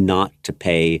them not to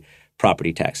pay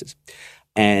property taxes.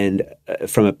 And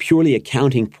from a purely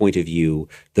accounting point of view,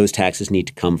 those taxes need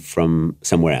to come from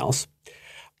somewhere else.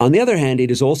 On the other hand,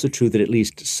 it is also true that at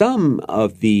least some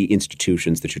of the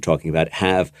institutions that you're talking about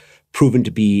have proven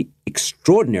to be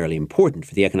extraordinarily important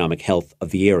for the economic health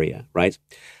of the area, right?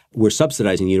 We're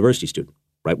subsidizing the university student.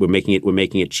 right? We're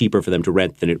making it cheaper for them to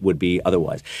rent than it would be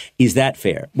otherwise. Is that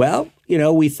fair? Well,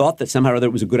 we thought that somehow or other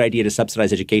it was a good idea to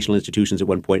subsidize educational institutions at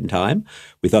one point in time.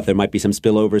 We thought there might be some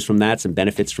spillovers from that, some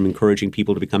benefits from encouraging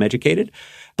people to become educated.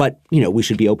 But, we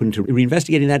should be open to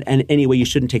reinvestigating that. And anyway, you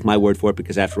shouldn't take my word for it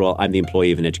because, after all, I'm the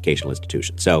employee of an educational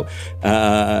institution. So,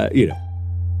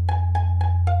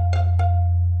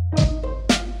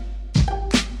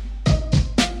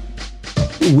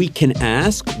 We can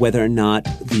ask whether or not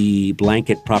the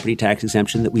blanket property tax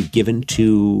exemption that we've given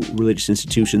to religious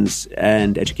institutions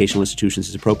and educational institutions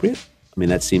is appropriate. I mean,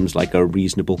 that seems like a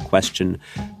reasonable question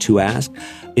to ask.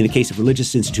 In the case of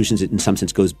religious institutions, it in some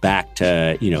sense goes back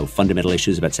to, fundamental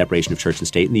issues about separation of church and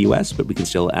state in the U.S., but we can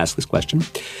still ask this question.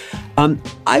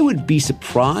 I would be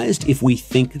surprised if we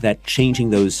think that changing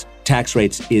those tax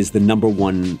rates is the number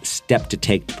one step to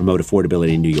take to promote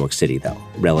affordability in New York City, though,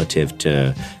 relative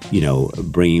to,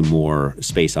 bringing more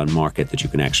space on market that you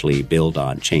can actually build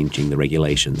on, changing the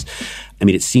regulations. I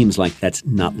mean, it seems like that's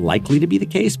not likely to be the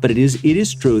case, but it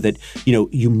is true that,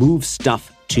 you move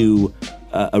stuff to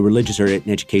a religious or an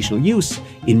educational use.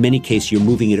 In many cases, you're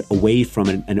moving it away from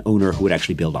an owner who would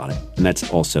actually build on it. And that's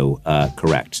also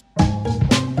correct.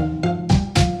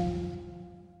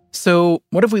 So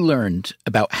what have we learned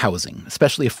about housing,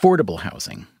 especially affordable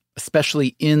housing,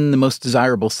 especially in the most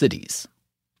desirable cities?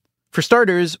 For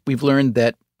starters, we've learned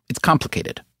that it's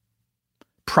complicated.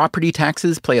 Property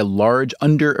taxes play a large,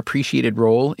 underappreciated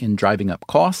role in driving up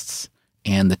costs,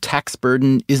 and the tax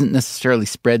burden isn't necessarily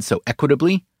spread so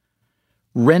equitably.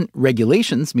 Rent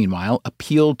regulations, meanwhile,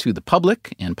 appeal to the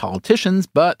public and politicians,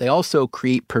 but they also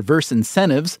create perverse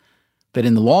incentives that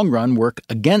in the long run work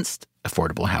against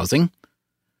affordable housing.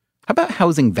 How about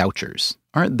housing vouchers?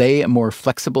 Aren't they a more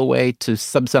flexible way to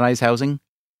subsidize housing?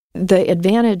 The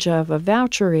advantage of a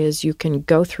voucher is you can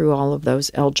go through all of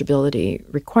those eligibility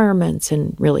requirements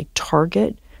and really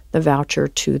target the voucher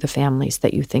to the families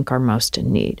that you think are most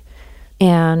in need.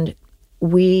 And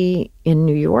we, in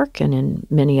New York and in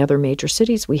many other major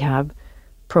cities, we have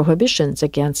prohibitions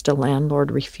against a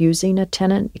landlord refusing a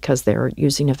tenant because they're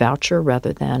using a voucher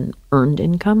rather than earned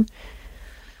income.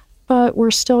 But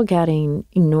we're still getting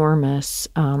enormous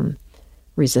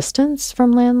resistance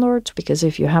from landlords because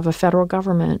if you have a federal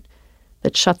government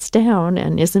that shuts down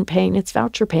and isn't paying its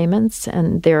voucher payments,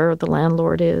 and the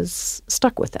landlord is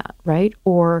stuck with that, right?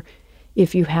 Or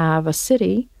if you have a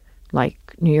city, like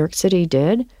New York City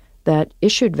did, that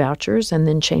issued vouchers and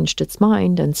then changed its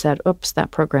mind and said, oops,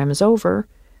 that program is over,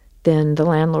 then the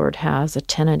landlord has a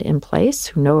tenant in place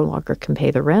who no longer can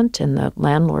pay the rent, and the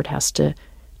landlord has to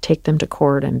take them to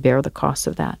court and bear the cost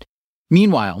of that.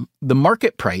 Meanwhile, the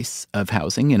market price of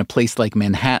housing in a place like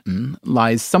Manhattan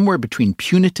lies somewhere between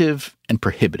punitive and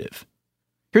prohibitive.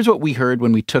 Here's what we heard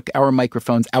when we took our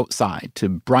microphones outside to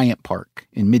Bryant Park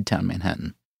in Midtown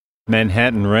Manhattan.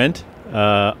 Manhattan rent,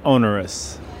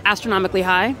 onerous. Astronomically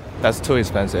high. That's too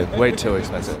expensive, way too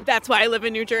expensive. That's why I live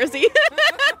in New Jersey.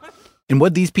 And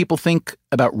what these people think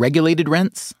about regulated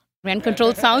rents? Rent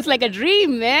control sounds like a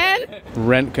dream, man.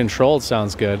 Rent control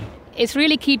sounds good. It's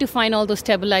really key to find all those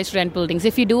stabilized rent buildings.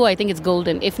 If you do, I think it's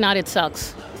golden. If not, it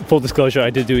sucks. Full disclosure,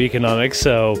 I did do economics,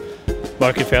 so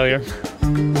market failure.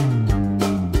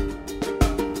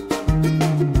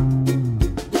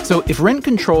 So if rent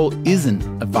control isn't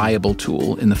a viable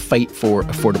tool in the fight for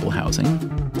affordable housing,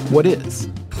 what is?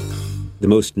 The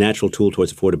most natural tool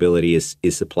towards affordability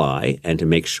is supply, and to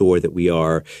make sure that we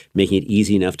are making it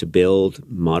easy enough to build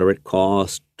moderate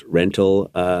cost rental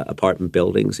apartment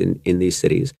buildings in these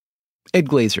cities. Ed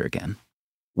Glazer again.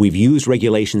 We've used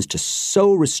regulations to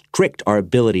so restrict our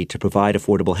ability to provide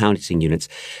affordable housing units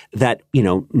that,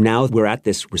 now we're at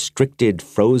this restricted,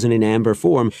 frozen in amber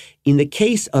form. In the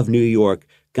case of New York,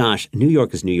 gosh, New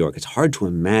York is New York. It's hard to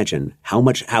imagine how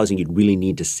much housing you'd really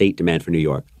need to sate demand for New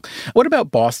York. What about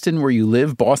Boston, where you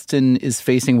live? Boston is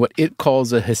facing what it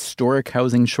calls a historic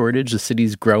housing shortage. The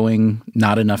city's growing,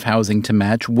 not enough housing to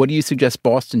match. What do you suggest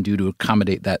Boston do to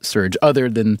accommodate that surge, other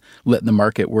than letting the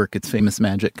market work its famous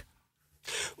magic?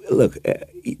 Look,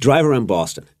 drive around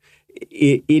Boston.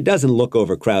 It doesn't look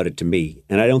overcrowded to me,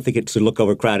 and I don't think it should look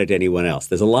overcrowded to anyone else.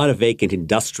 There's a lot of vacant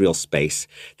industrial space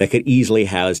that could easily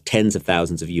house tens of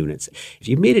thousands of units. If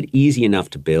you've made it easy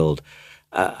enough to build,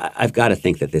 I've got to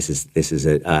think that this is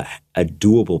a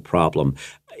doable problem,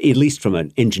 at least from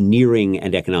an engineering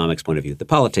and economics point of view. The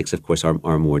politics, of course,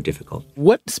 are more difficult.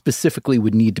 What specifically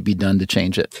would need to be done to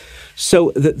change it?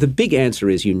 So the big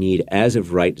answer is you need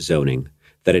as-of-right zoning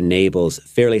that enables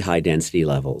fairly high density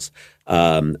levels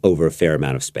over a fair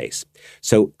amount of space.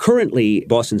 So currently,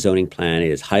 Boston's zoning plan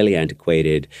is highly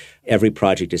antiquated. Every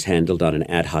project is handled on an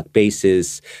ad hoc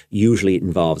basis. Usually it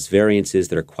involves variances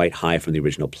that are quite high from the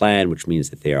original plan, which means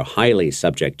that they are highly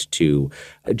subject to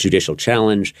a judicial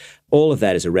challenge. All of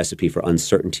that is a recipe for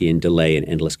uncertainty and delay and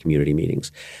endless community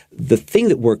meetings. The thing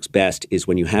that works best is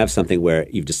when you have something where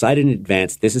you've decided in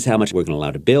advance, this is how much we're going to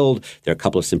allow to build. There are a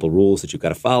couple of simple rules that you've got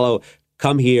to follow.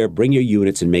 Come here, bring your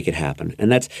units, and make it happen.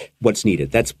 And that's what's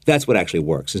needed. That's what actually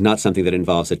works. It's not something that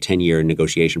involves a 10-year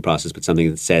negotiation process, but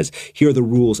something that says, here are the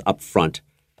rules up front.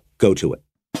 Go to it.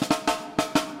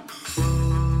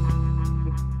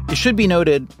 It should be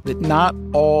noted that not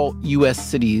all U.S.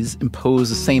 cities impose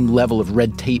the same level of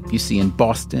red tape you see in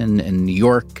Boston and New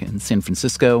York and San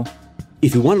Francisco.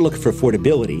 If you want to look for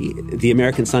affordability, the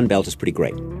American Sun Belt is pretty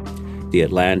great. The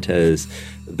Atlantas,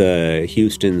 the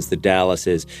Houstons, the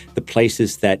Dallases, the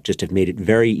places that just have made it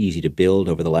very easy to build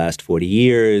over the last 40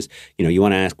 years. You know, you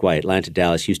want to ask why Atlanta,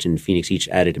 Dallas, Houston, and Phoenix each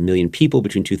added 1 million people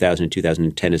between 2000 and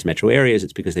 2010 as metro areas.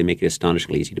 It's because they make it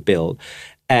astonishingly easy to build.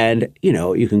 And, you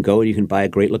know, you can go and you can buy a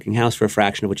great-looking house for a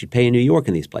fraction of what you'd pay in New York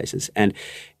in these places. And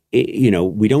you know,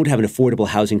 we don't have an affordable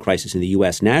housing crisis in the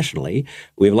U.S. nationally.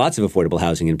 We have lots of affordable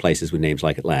housing in places with names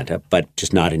like Atlanta, but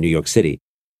just not in New York City.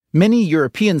 Many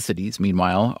European cities,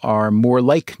 meanwhile, are more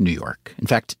like New York. In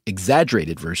fact,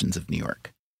 exaggerated versions of New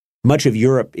York. Much of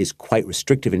Europe is quite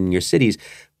restrictive in your cities,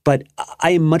 but I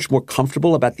am much more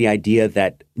comfortable about the idea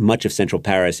that much of central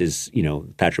Paris is, you know,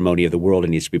 patrimony of the world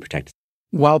and needs to be protected.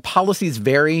 While policies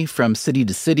vary from city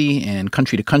to city and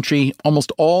country to country,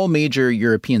 almost all major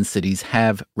European cities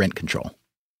have rent control.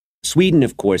 Sweden,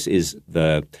 of course, is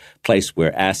the place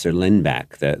where Assar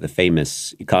Lindback, the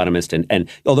famous economist, and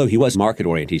although he was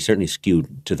market-oriented, he certainly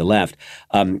skewed to the left,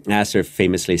 Assar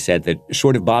famously said that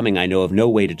short of bombing, I know of no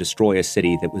way to destroy a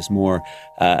city that was more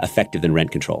effective than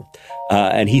rent control.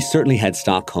 And he certainly had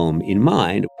Stockholm in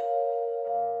mind.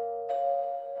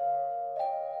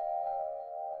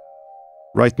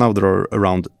 Right now, there are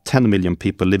around 10 million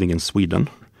people living in Sweden.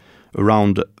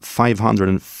 Around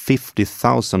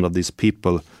 550,000 of these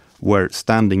people were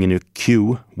standing in a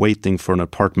queue waiting for an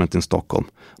apartment in Stockholm.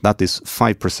 That is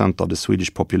 5% of the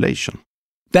Swedish population.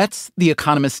 That's the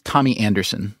economist Tommy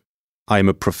Anderson. I am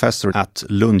a professor at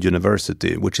Lund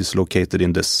University, which is located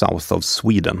in the south of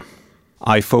Sweden.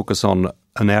 I focus on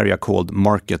an area called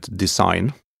market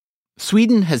design.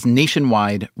 Sweden has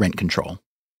nationwide rent control.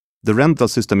 The rental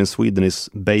system in Sweden is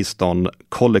based on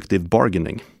collective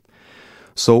bargaining.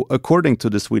 So according to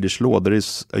the Swedish law, there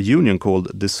is a union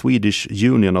called the Swedish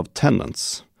Union of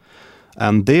Tenants.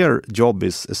 And their job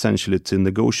is essentially to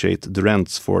negotiate the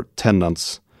rents for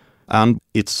tenants. And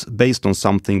it's based on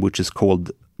something which is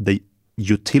called the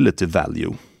utility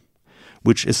value,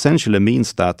 which essentially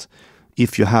means that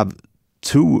if you have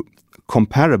two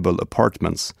comparable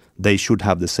apartments, they should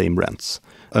have the same rents.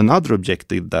 Another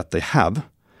objective that they have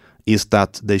is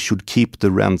that they should keep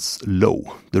the rents low.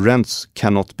 The rents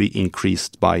cannot be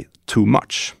increased by too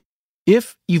much.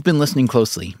 If you've been listening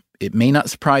closely, it may not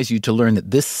surprise you to learn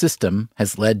that this system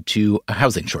has led to a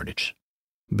housing shortage.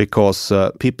 Because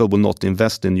people will not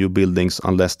invest in new buildings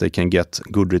unless they can get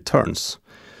good returns.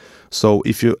 So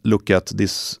if you look at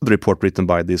this report written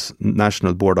by this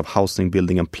National Board of Housing,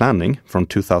 Building and Planning from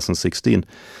 2016,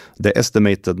 they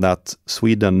estimated that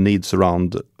Sweden needs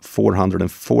around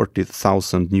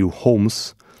 440,000 new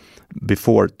homes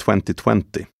before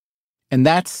 2020. And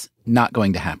that's not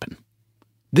going to happen.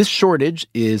 This shortage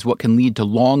is what can lead to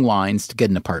long lines to get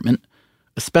an apartment,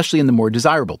 especially in the more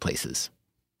desirable places.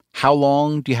 How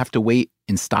long do you have to wait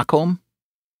in Stockholm?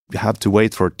 You have to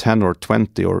wait for 10 or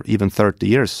 20 or even 30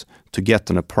 years to get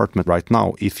an apartment right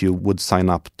now if you would sign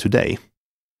up today.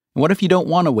 And what if you don't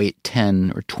want to wait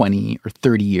 10 or 20 or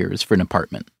 30 years for an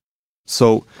apartment?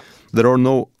 So there are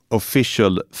no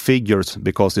official figures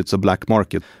because it's a black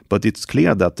market, but it's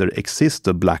clear that there exists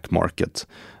a black market.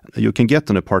 You can get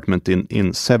an apartment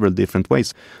in several different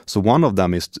ways. So one of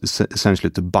them is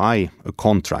essentially to buy a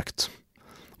contract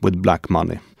with black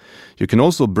money. You can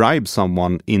also bribe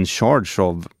someone in charge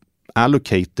of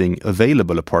allocating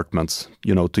available apartments,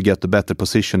 to get a better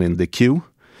position in the queue.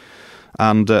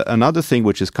 And another thing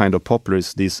which is kind of popular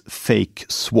is these fake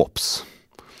swaps.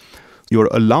 You're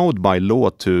allowed by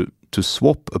law to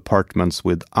swap apartments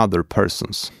with other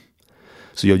persons.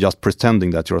 So you're just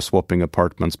pretending that you're swapping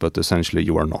apartments, but essentially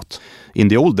you are not. In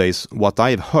the old days, what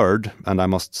I've heard, and I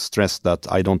must stress that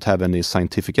I don't have any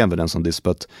scientific evidence on this,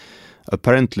 but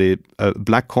apparently a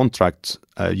black contract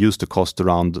used to cost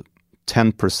around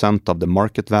 10% of the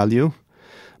market value.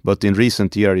 But in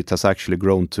recent years, it has actually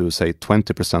grown to, say,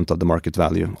 20% of the market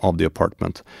value of the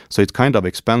apartment. So it's kind of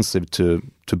expensive to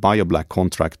buy a black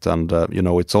contract. And,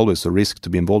 it's always a risk to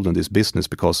be involved in this business,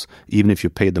 because even if you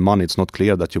pay the money, it's not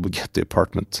clear that you will get the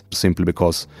apartment, simply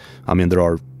because, there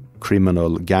are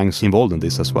criminal gangs involved in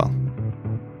this as well.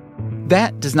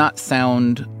 That does not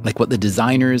sound like what the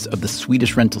designers of the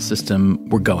Swedish rental system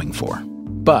were going for.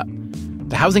 But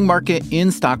the housing market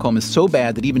in Stockholm is so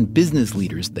bad that even business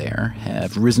leaders there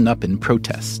have risen up in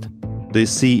protest. The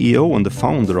CEO and the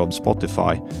founder of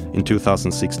Spotify in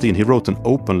 2016, he wrote an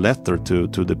open letter to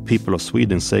the people of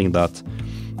Sweden saying that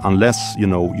unless,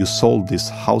 you solve this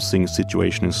housing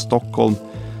situation in Stockholm,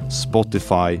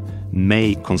 Spotify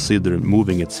may consider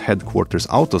moving its headquarters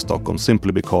out of Stockholm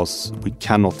simply because we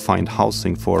cannot find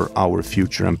housing for our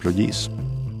future employees.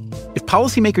 If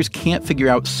policymakers can't figure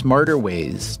out smarter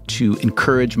ways to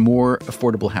encourage more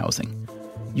affordable housing,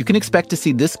 you can expect to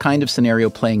see this kind of scenario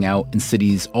playing out in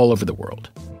cities all over the world.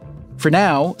 For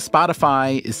now,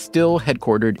 Spotify is still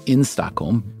headquartered in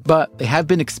Stockholm, but they have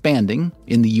been expanding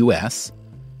in the US.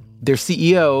 Their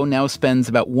CEO now spends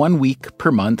about 1 week per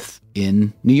month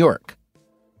in New York.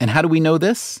 And how do we know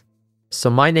this? So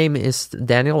my name is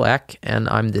Daniel Ek, and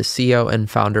I'm the CEO and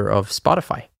founder of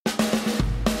Spotify.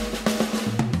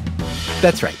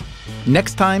 That's right.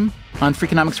 Next time on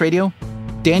Freakonomics Radio,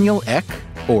 Daniel Ek,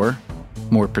 or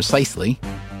more precisely...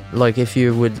 Like if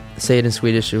you would say it in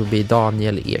Swedish, it would be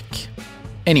Daniel Ek.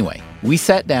 Anyway, we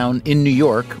sat down in New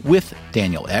York with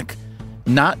Daniel Ek,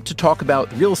 not to talk about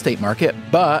the real estate market,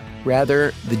 but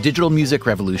rather the digital music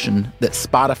revolution that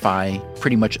Spotify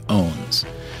pretty much owns.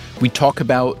 We talk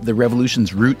about the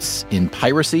revolution's roots in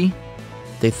piracy.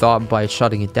 They thought by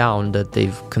shutting it down that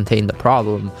they've contained the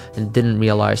problem and didn't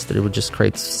realize that it would just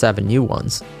create 7 new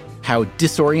ones. How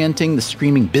disorienting the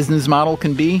streaming business model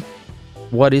can be.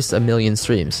 What is 1 million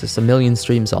streams? Is 1 million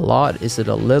streams a lot? Is it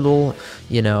a little?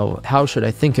 How should I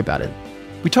think about it?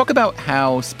 We talk about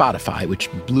how Spotify, which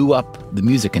blew up the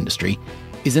music industry,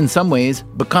 is in some ways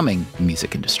becoming the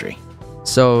music industry.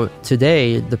 So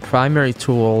today, the primary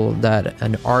tool that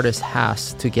an artist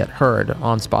has to get heard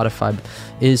on Spotify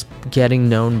is getting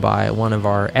known by one of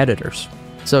our editors.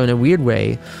 So in a weird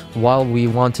way, while we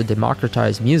want to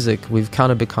democratize music, we've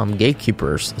kind of become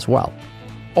gatekeepers as well.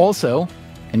 Also,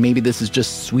 and maybe this is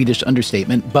just Swedish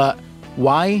understatement, but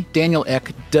why Daniel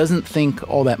Ek doesn't think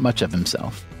all that much of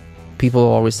himself. People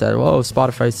always said, "Oh,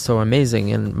 Spotify is so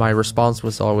amazing," and my response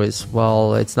was always,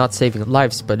 "Well, it's not saving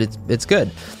lives, but it's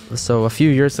good." So a few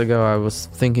years ago, I was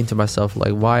thinking to myself,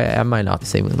 like, why am I not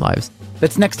saving lives?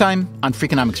 That's next time on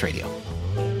Freakonomics Radio.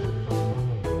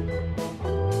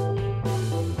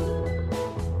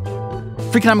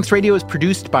 Freakonomics Radio is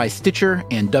produced by Stitcher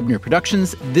and Dubner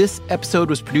Productions. This episode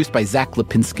was produced by Zach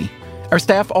Lipinski. Our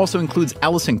staff also includes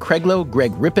Allison Craiglow,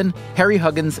 Greg Rippin, Harry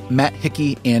Huggins, Matt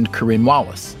Hickey, and Corinne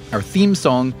Wallace. Our theme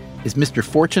song is Mr.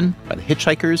 Fortune by the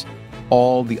Hitchhikers.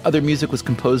 All the other music was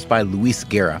composed by Luis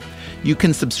Guerra. You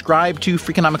can subscribe to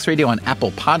Freakonomics Radio on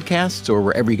Apple Podcasts or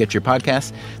wherever you get your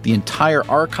podcasts. The entire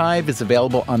archive is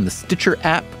available on the Stitcher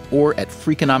app or at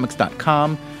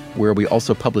Freakonomics.com, where we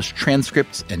also publish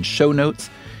transcripts and show notes.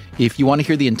 If you want to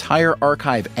hear the entire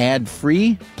archive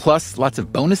ad-free, plus lots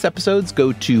of bonus episodes,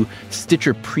 go to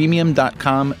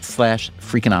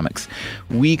StitcherPremium.com/Freakonomics.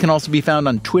 We can also be found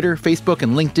on Twitter, Facebook,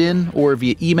 and LinkedIn, or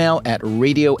via email at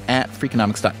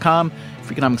radio@Freakonomics.com.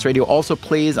 Freakonomics Radio also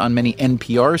plays on many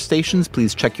NPR stations.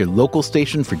 Please check your local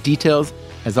station for details.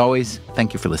 As always,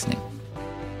 thank you for listening.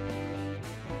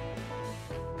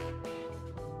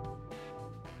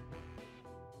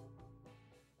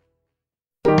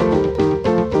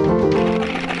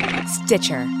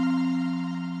 Stitcher.